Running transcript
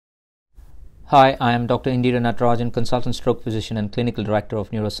Hi, I am Dr. Indira Natarajan, Consultant Stroke Physician and Clinical Director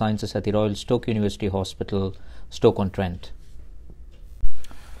of Neurosciences at the Royal Stoke University Hospital, Stoke-on-Trent.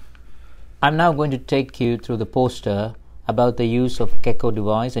 I'm now going to take you through the poster about the use of GECKO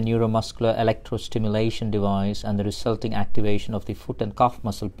device, a neuromuscular electrostimulation device, and the resulting activation of the foot and calf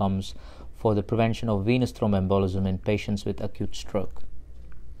muscle pumps for the prevention of venous thromboembolism in patients with acute stroke.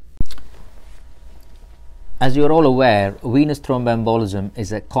 As you are all aware, venous thromboembolism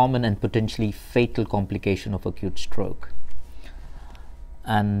is a common and potentially fatal complication of acute stroke.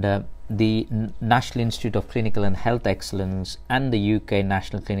 And the National Institute of Clinical and Health Excellence and the UK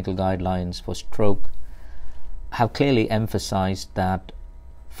National Clinical Guidelines for Stroke have clearly emphasized that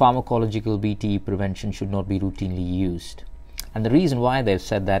pharmacological VTE prevention should not be routinely used. And the reason why they've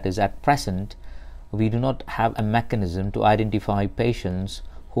said that is at present, we do not have a mechanism to identify patients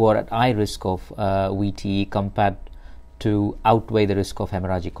who are at high risk of VTE compared to outweigh the risk of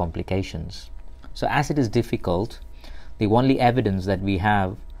hemorrhagic complications. So as it is difficult, the only evidence that we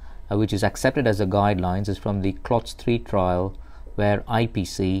have which is accepted as a guidelines is from the CLOTS 3 trial, where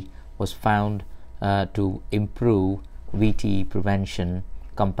IPC was found to improve VTE prevention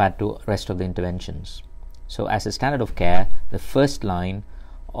compared to rest of the interventions. So as a standard of care, the first line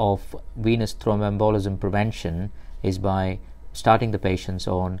of venous thromboembolism prevention is by starting the patients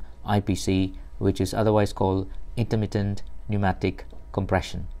on IPC, which is otherwise called intermittent pneumatic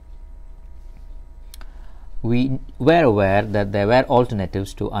compression. We were aware that there were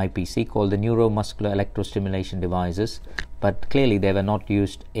alternatives to IPC called the neuromuscular electrostimulation devices, but clearly they were not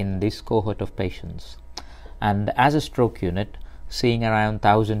used in this cohort of patients. And as a stroke unit, seeing around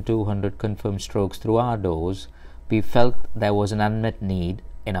 1,200 confirmed strokes through our doors, we felt there was an unmet need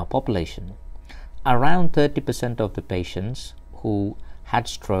in our population. Around 30% of the patients who had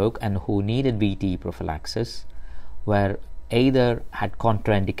stroke and who needed VTE prophylaxis were either had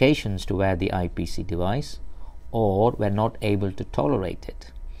contraindications to wear the IPC device or were not able to tolerate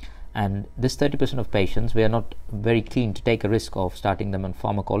it. And this 30% of patients, we are not very keen to take a risk of starting them on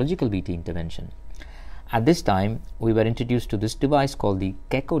pharmacological VTE intervention. At this time, we were introduced to this device called the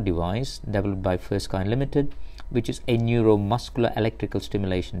GECKO device, developed by First Kind Limited, which is a neuromuscular electrical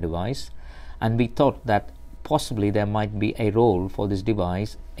stimulation device. And we thought that possibly there might be a role for this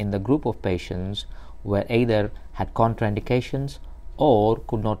device in the group of patients who either had contraindications or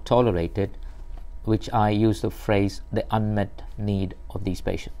could not tolerate it, which I use the phrase the unmet need of these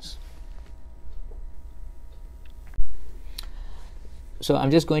patients. So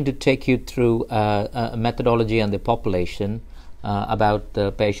I'm just going to take you through a methodology and the population about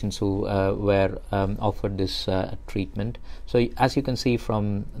the patients who were offered this treatment. So as you can see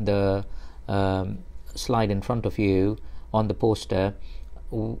from the slide in front of you on the poster,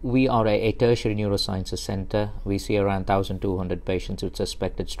 we are a tertiary neurosciences center. We see around 1,200 patients with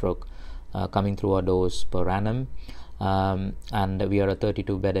suspected stroke coming through our doors per annum, and we are a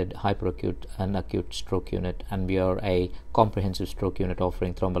 32-bedded hyperacute and acute stroke unit, and we are a comprehensive stroke unit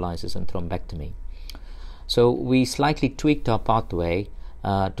offering thrombolysis and thrombectomy. So we slightly tweaked our pathway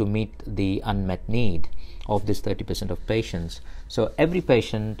to meet the unmet need of this 30% of patients. So every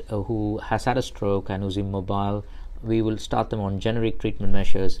patient who has had a stroke and who's immobile, we will start them on generic treatment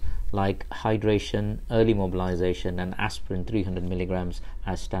measures like hydration, early mobilization, and aspirin 300 milligrams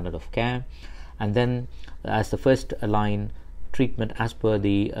as standard of care. And then as the first line treatment as per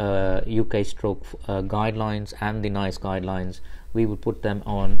the UK stroke guidelines and the NICE guidelines, we would put them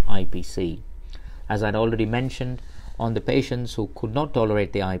on IPC. As I'd already mentioned, on the patients who could not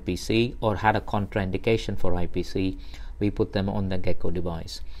tolerate the IPC or had a contraindication for IPC, we put them on the GECKO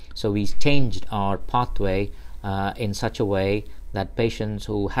device. So we changed our pathway in such a way that patients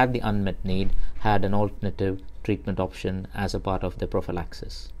who had the unmet need had an alternative treatment option as a part of the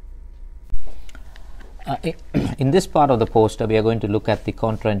prophylaxis. In this part of the poster, we are going to look at the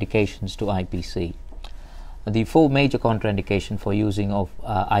contraindications to IPC. The four major contraindications for using of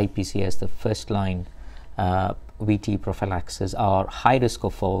IPC as the first line VTE prophylaxis are high risk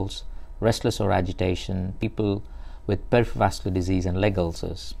of falls, restless or agitation, people with peripheral vascular disease and leg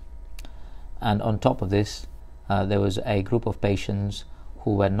ulcers. And on top of this, there was a group of patients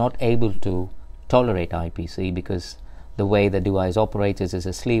who were not able to tolerate IPC because the way the device operates is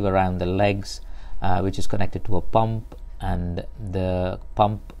a sleeve around the legs, which is connected to a pump, and the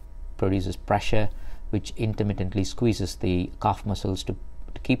pump produces pressure which intermittently squeezes the calf muscles to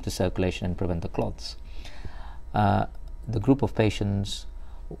keep the circulation and prevent the clots. The group of patients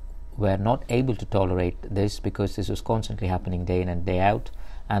were not able to tolerate this because this was constantly happening day in and day out,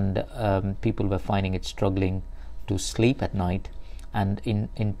 and people were finding it struggling to sleep at night. And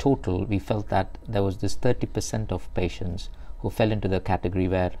in total, we felt that there was this 30% of patients who fell into the category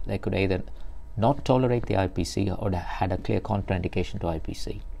where they could either not tolerate the IPC or had a clear contraindication to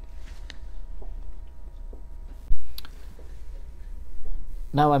IPC.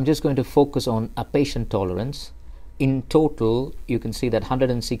 Now I'm just going to focus on a patient tolerance. In total, you can see that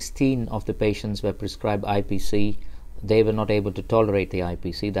 116 of the patients were prescribed IPC. They were not able to tolerate the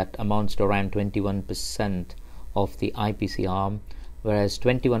IPC. That amounts to around 21% of the IPC arm, whereas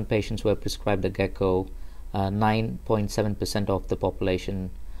 21 patients were prescribed the gecko. 9.7% of the population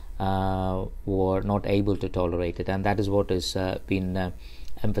were not able to tolerate it, and that is what has been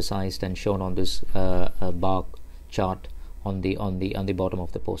emphasized and shown on this bar chart on the bottom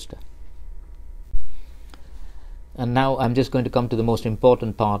of the poster. And now I'm just going to come to the most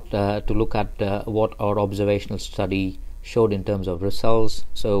important part to look at what our observational study showed in terms of results.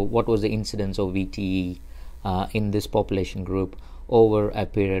 So what was the incidence of VTE in this population group over a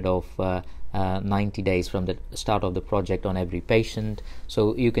period of 90 days from the start of the project on every patient.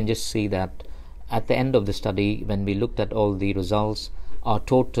 So you can just see that at the end of the study, when we looked at all the results, our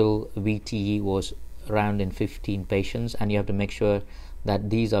total VTE was around in 15 patients, and you have to make sure that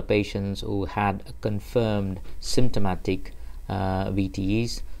these are patients who had confirmed symptomatic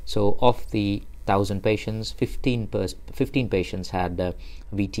VTEs. So of the 1,000 patients, 15 patients had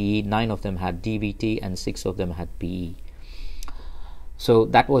VTE, 9 of them had DVT, and 6 of them had PE. So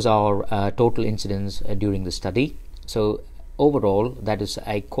that was our total incidence during the study. So overall, that is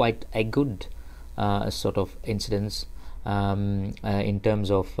quite a good sort of incidence in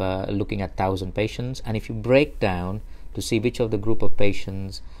terms of looking at 1,000 patients. And if you break down to see which of the group of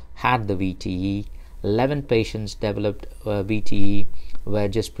patients had the VTE, 11 patients developed VTE, were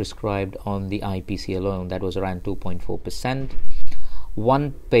just prescribed on the IPC alone. That was around 2.4%.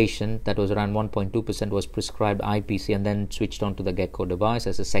 One patient, that was around 1.2%, was prescribed IPC and then switched on to the gecko device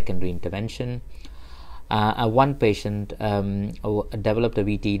as a secondary intervention. One patient developed a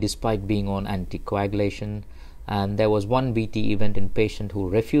VTE despite being on anticoagulation, and there was one VTE event in patient who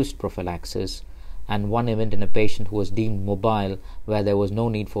refused prophylaxis, and one event in a patient who was deemed mobile, where there was no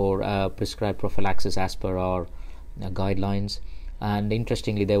need for prescribed prophylaxis as per our guidelines. And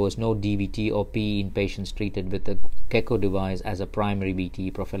interestingly, there was no DVT or PE in patients treated with the gecko device as a primary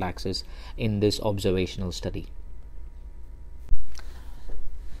VTE prophylaxis in this observational study.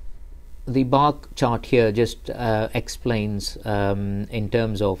 The bar chart here just explains in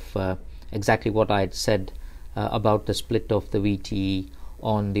terms of exactly what I had said about the split of the VTE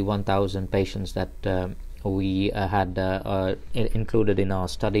on the 1,000 patients that we had included in our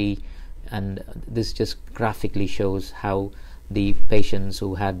study, and this just graphically shows how the patients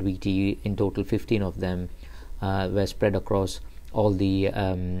who had VTE, in total 15 of them, were spread across all the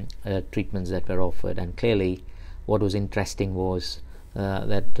treatments that were offered. And clearly what was interesting was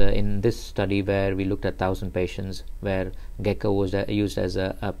that in this study, where we looked at 1,000 patients where gecko was used as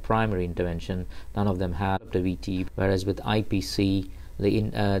a primary intervention, none of them had a VTE, whereas with IPC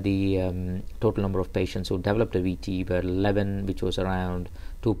the total number of patients who developed a VTE were 11, which was around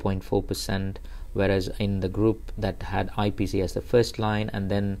 2.4%, whereas in the group that had IPC as the first line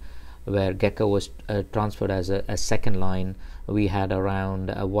and then where gecko was transferred as a second line, we had around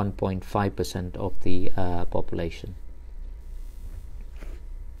 1.5% of the population.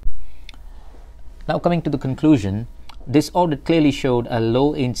 Now coming to the conclusion, this audit clearly showed a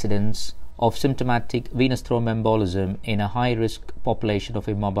low incidence of symptomatic venous thromboembolism in a high-risk population of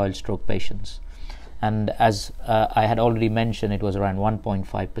immobile stroke patients. And as I had already mentioned, it was around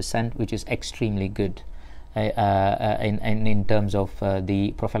 1.5%, which is extremely good in terms of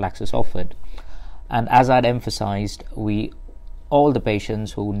the prophylaxis offered. And as I had emphasized, all the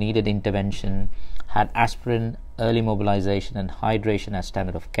patients who needed intervention had aspirin, early mobilization and hydration as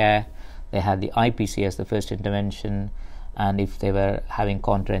standard of care. They had the IPC as the first intervention, and if they were having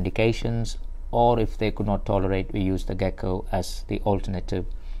contraindications or if they could not tolerate, we used the gecko as the alternative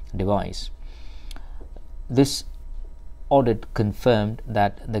device. This audit confirmed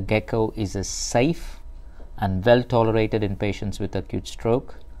that the gecko is a safe and well tolerated in patients with acute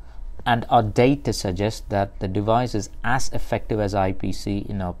stroke, and our data suggests that the device is as effective as IPC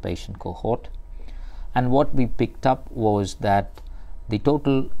in our patient cohort. And what we picked up was that the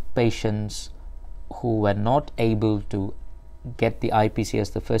total patients who were not able to get the IPC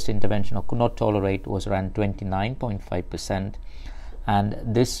as the first intervention or could not tolerate was around 29.5%, and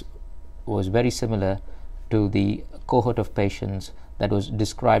this was very similar to the cohort of patients that was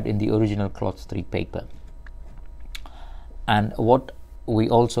described in the original CLOTS 3 paper. And what we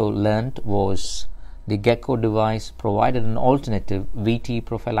also learned was the gecko device provided an alternative VT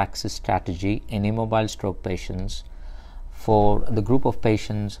prophylaxis strategy in immobile stroke patients for the group of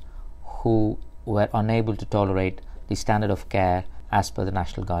patients who were unable to tolerate the standard of care as per the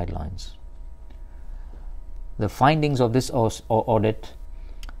national guidelines. The findings of this audit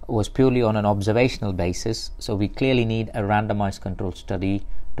was purely on an observational basis, so we clearly need a randomized control study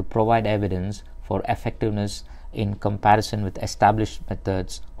to provide evidence for effectiveness in comparison with established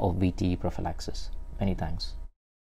methods of VTE prophylaxis. Many thanks.